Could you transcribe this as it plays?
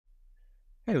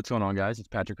Hey, what's going on, guys? It's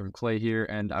Patrick from Clay here,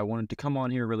 and I wanted to come on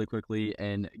here really quickly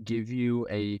and give you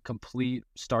a complete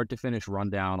start to finish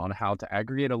rundown on how to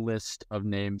aggregate a list of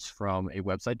names from a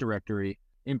website directory,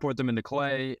 import them into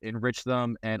Clay, enrich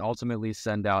them, and ultimately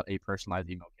send out a personalized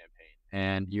email campaign.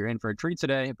 And you're in for a treat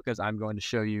today because I'm going to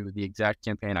show you the exact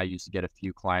campaign I used to get a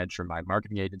few clients from my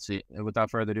marketing agency. And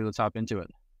without further ado, let's hop into it.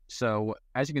 So,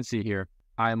 as you can see here,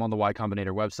 I am on the Y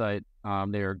Combinator website.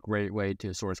 They're a great way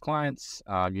to source clients.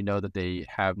 You know that they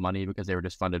have money because they were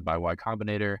just funded by Y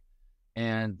Combinator,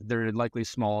 and they're likely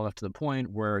small enough to the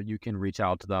point where you can reach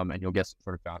out to them and you'll get some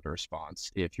sort of founder response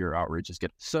if your outreach is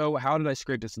good. So how did I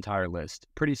scrape this entire list?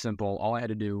 Pretty simple. All I had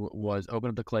to do was open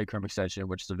up the Clay Chrome extension,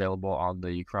 which is available on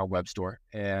the Chrome Web Store,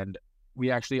 and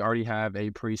we actually already have a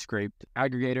pre-scraped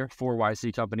aggregator for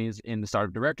YC companies in the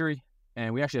startup directory.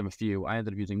 And we actually have a few. I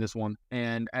ended up using this one.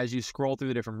 And as you scroll through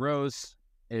the different rows,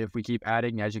 if we keep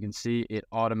adding, as you can see, it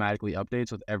automatically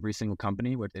updates with every single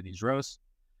company within these rows.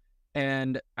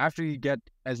 And after you get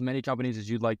as many companies as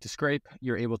you'd like to scrape,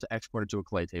 you're able to export it to a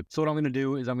Clay table. So what I'm going to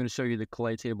do is I'm going to show you the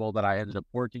Clay table that I ended up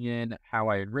working in, how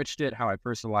I enriched it, how I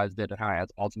personalized it, and how I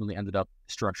ultimately ended up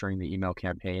structuring the email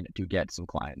campaign to get some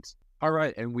clients. All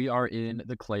right, and we are in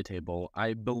the Clay table.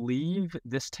 I believe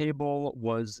this table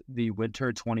was the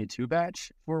Winter 22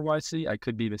 batch for YC. I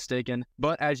could be mistaken.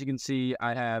 But as you can see,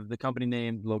 I have the company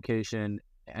name, location,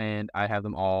 and I have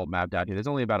them all mapped out here. There's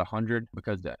only about 100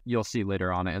 because you'll see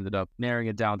later on I ended up narrowing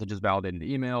it down to just validated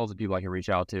emails and people I can reach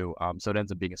out to. So it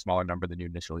ends up being a smaller number than you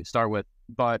initially start with.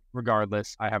 But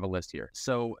regardless, I have a list here.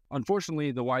 So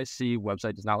unfortunately, the YC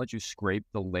website does not let you scrape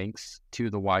the links to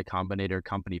the Y Combinator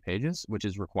company pages, which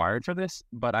is required for this.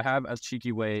 But I have a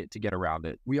cheeky way to get around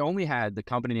it. We only had the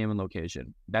company name and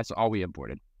location. That's all we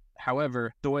imported.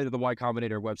 However, the way that the Y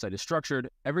Combinator website is structured,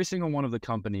 every single one of the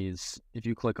companies, if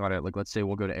you click on it, like let's say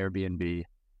we'll go to Airbnb,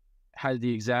 has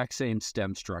the exact same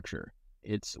stem structure.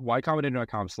 It's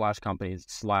ycombinator.com/companies/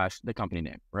 the company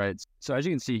name, right? So as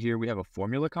you can see here, we have a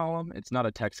formula column. It's not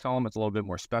a text column. It's a little bit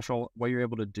more special. What you're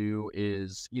able to do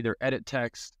is either edit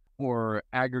text or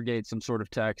aggregate some sort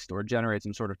of text or generate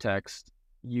some sort of text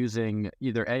using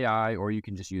either AI, or you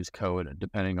can just use code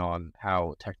depending on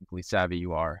how technically savvy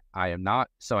you are. I am not,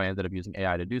 so I ended up using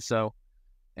AI to do so.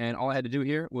 And all I had to do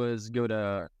here was go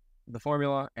to the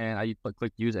formula and I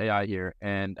clicked use AI here.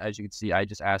 And as you can see, I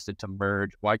just asked it to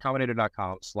merge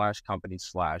ycombinator.com/company/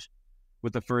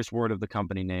 with the first word of the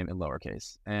company name in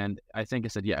lowercase. And I think I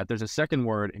said, yeah, if there's a second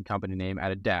word in company name,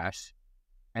 add a dash,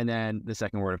 and then the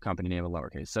second word of company name in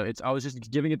lowercase. So I was just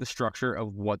giving it the structure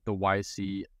of what the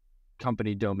YC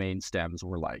company domain stems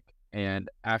were like. And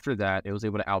after that, it was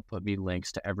able to output me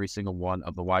links to every single one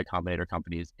of the Y Combinator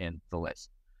companies in the list.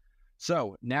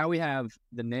 So now we have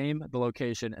the name, the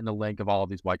location, and the link of all of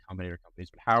these Y Combinator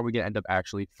companies. But how are we going to end up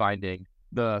actually finding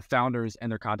the founders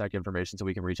and their contact information so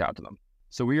we can reach out to them?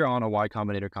 So we are on a Y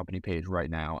Combinator company page right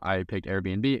now. I picked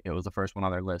Airbnb. It was the first one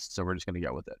on their list, so we're just going to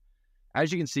go with it. As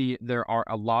you can see, there are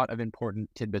a lot of important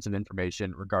tidbits of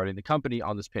information regarding the company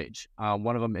on this page.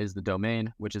 One of them is the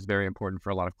domain, which is very important for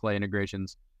a lot of Clay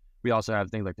integrations. We also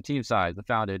have things like the team size, the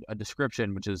founded, a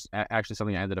description, which is actually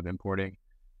something I ended up importing.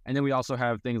 And then we also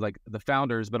have things like the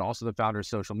founders, but also the founders'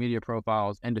 social media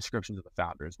profiles and descriptions of the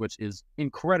founders, which is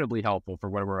incredibly helpful for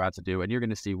what we're about to do. And you're going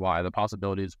to see why the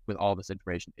possibilities with all this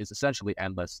information is essentially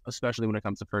endless, especially when it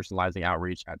comes to personalizing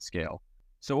outreach at scale.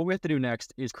 So what we have to do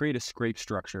next is create a scrape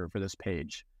structure for this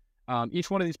page.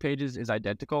 Each one of these pages is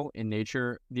identical in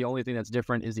nature. The only thing that's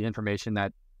different is the information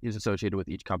that is associated with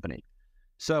each company.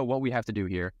 So what we have to do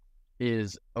here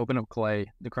is open up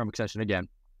Clay, the Chrome extension again,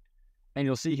 and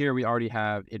you'll see here we already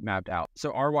have it mapped out.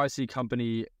 So RYC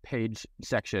company page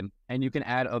section, and you can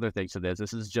add other things to this.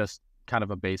 This is just kind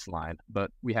of a baseline, but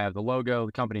we have the logo,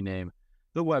 the company name,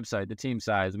 the website, the team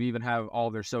size. We even have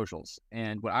all their socials.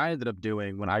 And what I ended up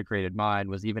doing when I created mine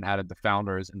was even added the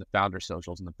founders and the founder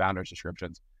socials and the founders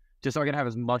descriptions, just so I can have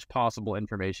as much possible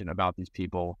information about these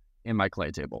people in my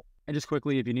Clay table. And just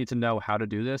quickly, if you need to know how to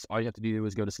do this, all you have to do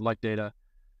is go to select data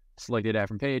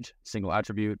from page, single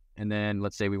attribute, and then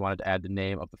let's say we wanted to add the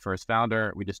name of the first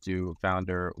founder. We just do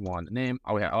founder one name.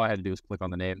 All I had to do is click on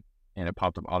the name and it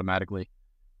popped up automatically.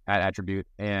 Add attribute,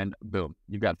 and boom,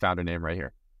 you've got founder name right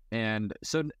here. And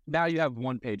so now you have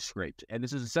one page scraped, and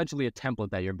this is essentially a template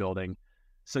that you're building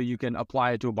so you can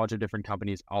apply it to a bunch of different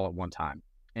companies all at one time.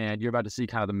 And you're about to see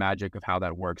kind of the magic of how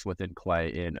that works within Clay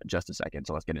in just a second.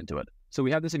 So let's get into it. So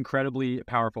we have this incredibly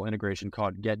powerful integration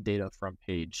called Get Data from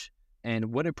Page.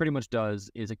 And what it pretty much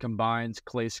does is it combines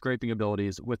Clay's scraping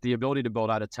abilities with the ability to build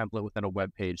out a template within a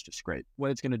web page to scrape. What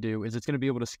it's going to do is it's going to be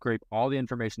able to scrape all the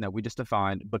information that we just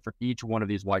defined, but for each one of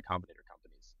these Y Combinator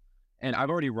companies. And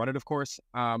I've already run it, of course,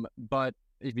 but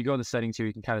if you go in the settings here,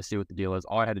 you can kind of see what the deal is.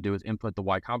 All I had to do was input the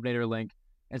Y Combinator link.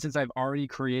 And since I've already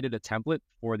created a template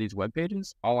for these web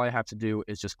pages, all I have to do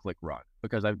is just click run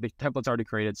because the template's already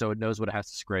created, so it knows what it has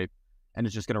to scrape, and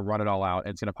it's just going to run it all out,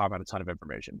 and it's going to pop out a ton of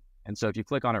information. And so if you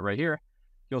click on it right here,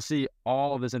 you'll see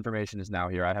all of this information is now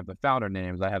here. I have the founder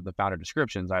names, I have the founder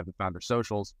descriptions, I have the founder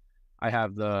socials, I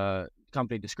have the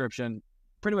company description,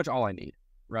 pretty much all I need,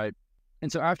 right?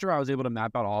 And so after I was able to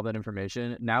map out all that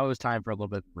information, now it was time for a little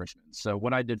bit of enrichment. So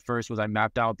what I did first was I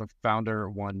mapped out the founder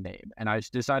one name, and I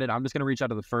decided I'm just going to reach out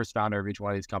to the first founder of each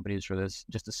one of these companies for this,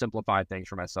 just to simplify things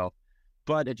for myself.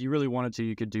 But if you really wanted to,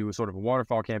 you could do a sort of a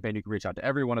waterfall campaign. You could reach out to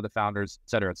every one of the founders, et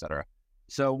cetera, et cetera.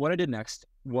 So what I did next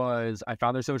was I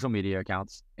found their social media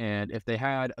accounts, and if they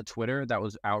had a Twitter that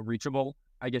was outreachable,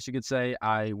 I guess you could say,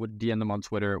 I would DM them on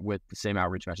Twitter with the same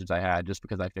outreach message I had, just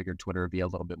because I figured Twitter would be a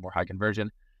little bit more high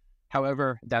conversion.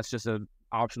 However, that's just an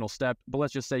optional step. But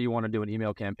let's just say you want to do an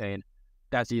email campaign.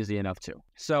 That's easy enough too.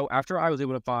 So after I was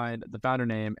able to find the founder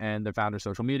name and the founder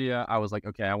social media, I was like,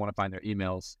 okay, I want to find their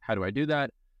emails. How do I do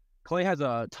that? Clay has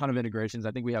a ton of integrations.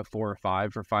 I think we have 4 or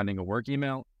 5 for finding a work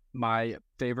email. My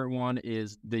favorite one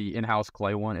is the in-house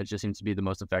Clay one. It just seems to be the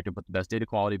most effective with the best data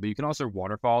quality, but you can also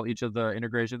waterfall each of the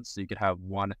integrations. So you could have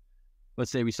one. Let's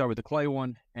say we start with the Clay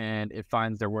one and it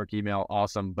finds their work email,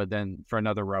 awesome. But then for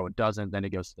another row, it doesn't. Then it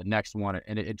goes to the next one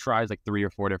and it tries like 3 or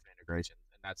 4 different integrations.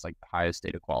 And that's like the highest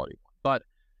data quality one. But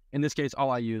in this case,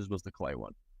 all I used was the Clay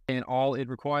one. And all it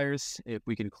requires, if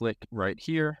we can click right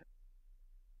here,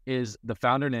 is the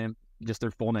founder name, just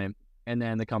their full name, and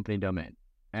then the company domain.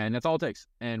 And that's all it takes.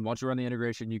 And once you run the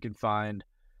integration, you can find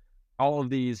all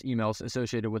of these emails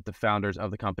associated with the founders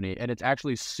of the company. And it's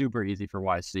actually super easy for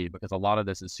YC because a lot of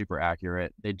this is super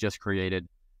accurate. They just created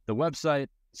the website,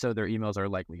 so their emails are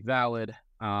likely valid.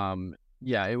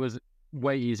 Yeah, it was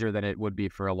way easier than it would be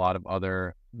for a lot of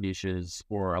other niches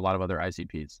or a lot of other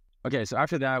ICPs. Okay, so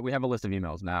after that, we have a list of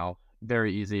emails now.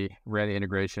 Very easy. Ran the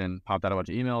integration, popped out a bunch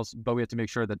of emails, but we have to make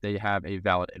sure that they have a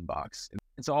valid inbox.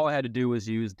 And so all I had to do was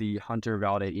use the Hunter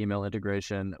Validate email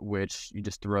integration, which you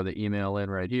just throw the email in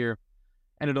right here,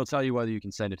 and it'll tell you whether you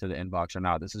can send it to the inbox or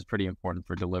not. This is pretty important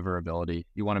for deliverability.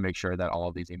 You want to make sure that all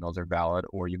of these emails are valid,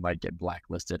 or you might get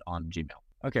blacklisted on Gmail.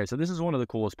 Okay, so this is one of the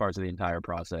coolest parts of the entire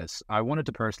process. I wanted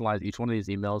to personalize each one of these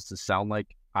emails to sound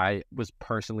like I was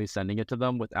personally sending it to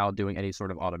them without doing any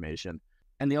sort of automation.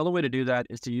 And the other way to do that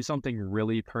is to use something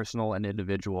really personal and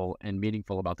individual and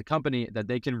meaningful about the company that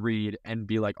they can read and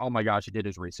be like, oh my gosh, he did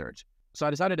his research. So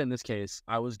I decided in this case,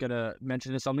 I was going to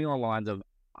mention something along the lines of,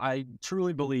 I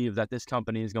truly believe that this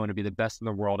company is going to be the best in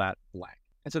the world at blank.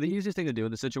 And so the easiest thing to do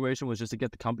in this situation was just to get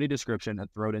the company description and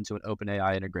throw it into an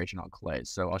OpenAI integration on Clay.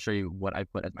 So I'll show you what I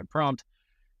put as my prompt.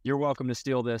 You're welcome to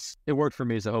steal this. It worked for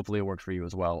me, so hopefully it worked for you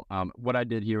as well. What I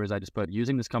did here is I just put,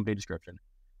 using this company description,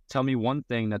 tell me one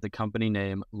thing that the company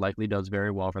name likely does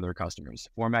very well for their customers.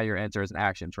 Format your answer as an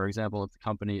action. For example, if the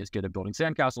company is good at building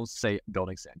sandcastles, say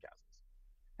building sandcastles.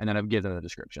 And then I've given the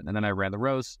description. And then I ran the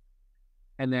rows.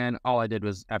 And then all I did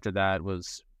was, after that,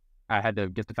 was I had to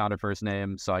get the founder first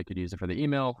name so I could use it for the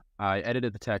email. I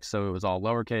edited the text so it was all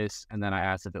lowercase. And then I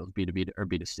asked if it was B2B or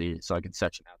B2C so I could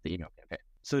section out the email campaign.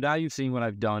 So now you've seen what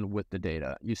I've done with the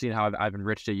data. You've seen how I've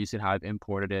enriched it. You've seen how I've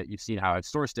imported it. You've seen how I've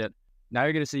sourced it. Now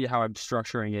you're going to see how I'm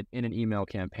structuring it in an email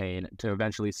campaign to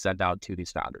eventually send out to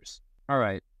these founders. All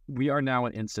right, we are now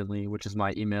in Instantly, which is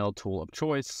my email tool of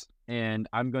choice. And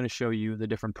I'm going to show you the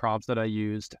different prompts that I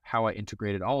used, how I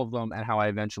integrated all of them, and how I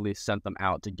eventually sent them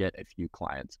out to get a few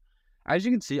clients. As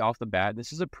you can see off the bat,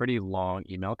 this is a pretty long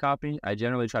email copy. I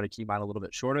generally try to keep mine a little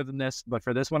bit shorter than this, but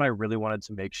for this one, I really wanted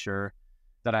to make sure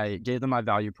that I gave them my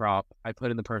value prop, I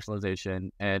put in the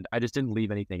personalization, and I just didn't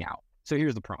leave anything out. So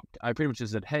here's the prompt. I pretty much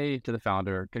just said, hey, to the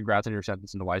founder, congrats on your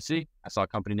acceptance into YC. I saw a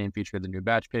company name featured in the new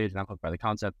batch page, and I'm hooked by the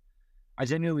concept. I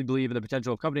genuinely believe in the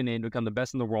potential of company name to become the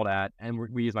best in the world at, and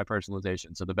we use my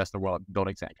personalization, so the best in the world at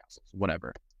building sandcastles,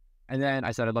 whatever. And then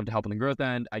I said I'd love to help on the growth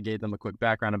end. I gave them a quick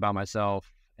background about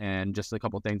myself and just a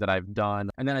couple of things that I've done.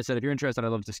 And then I said, if you're interested, I'd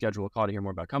love to schedule a call to hear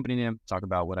more about company name, talk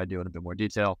about what I do in a bit more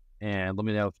detail, and let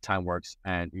me know if time works,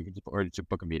 and you can just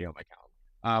book a meeting on my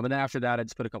calendar. And then after that, I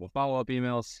just put a couple of follow-up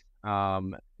emails.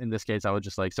 In this case, I was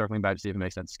just like circling back to see if it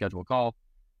makes sense to schedule a call.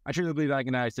 I truly believe I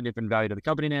can add significant value to the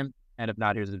company name. And if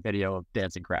not, here's a video of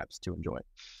dancing crabs to enjoy.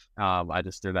 I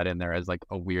just threw that in there as like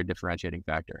a weird differentiating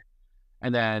factor.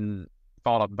 And then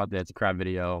followed up about the dancing crab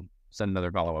video, send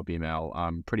another follow-up email.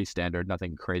 Pretty standard,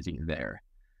 nothing crazy there.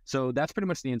 So that's pretty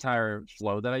much the entire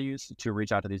flow that I use to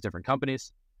reach out to these different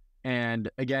companies. And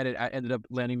again, it ended up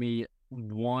landing me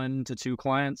 1 to 2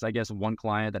 clients. I guess one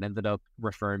client that ended up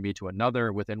referring me to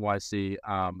another with NYC.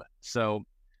 So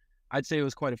I'd say it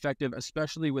was quite effective,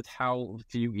 especially with how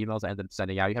few emails I ended up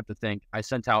sending out. You have to think I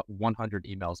sent out 100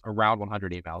 emails, around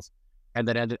 100 emails, and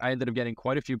then I ended up getting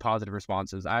quite a few positive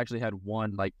responses. I actually had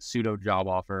one like pseudo job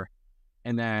offer,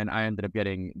 and then I ended up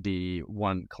getting the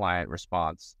one client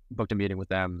response, booked a meeting with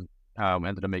them,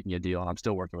 ended up making a deal, and I'm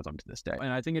still working with them to this day.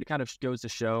 And I think it kind of goes to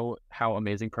show how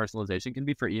amazing personalization can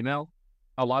be for email.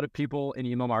 A lot of people in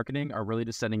email marketing are really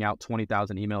just sending out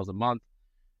 20,000 emails a month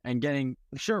and getting,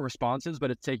 sure, responses,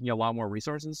 but it's taking a lot more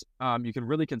resources. You can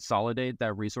really consolidate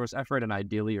that resource effort and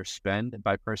ideally your spend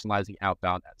by personalizing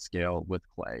outbound at scale with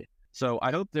Clay. So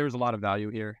I hope there's a lot of value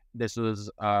here. This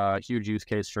was a huge use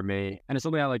case for me, and it's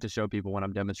something I like to show people when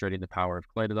I'm demonstrating the power of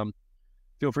Clay to them.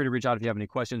 Feel free to reach out if you have any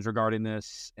questions regarding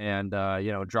this, and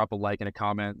drop a like and a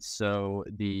comment so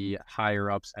the higher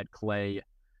ups at Clay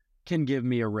can give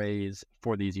me a raise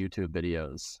for these YouTube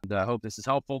videos. And I hope this is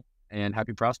helpful, and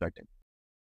happy prospecting.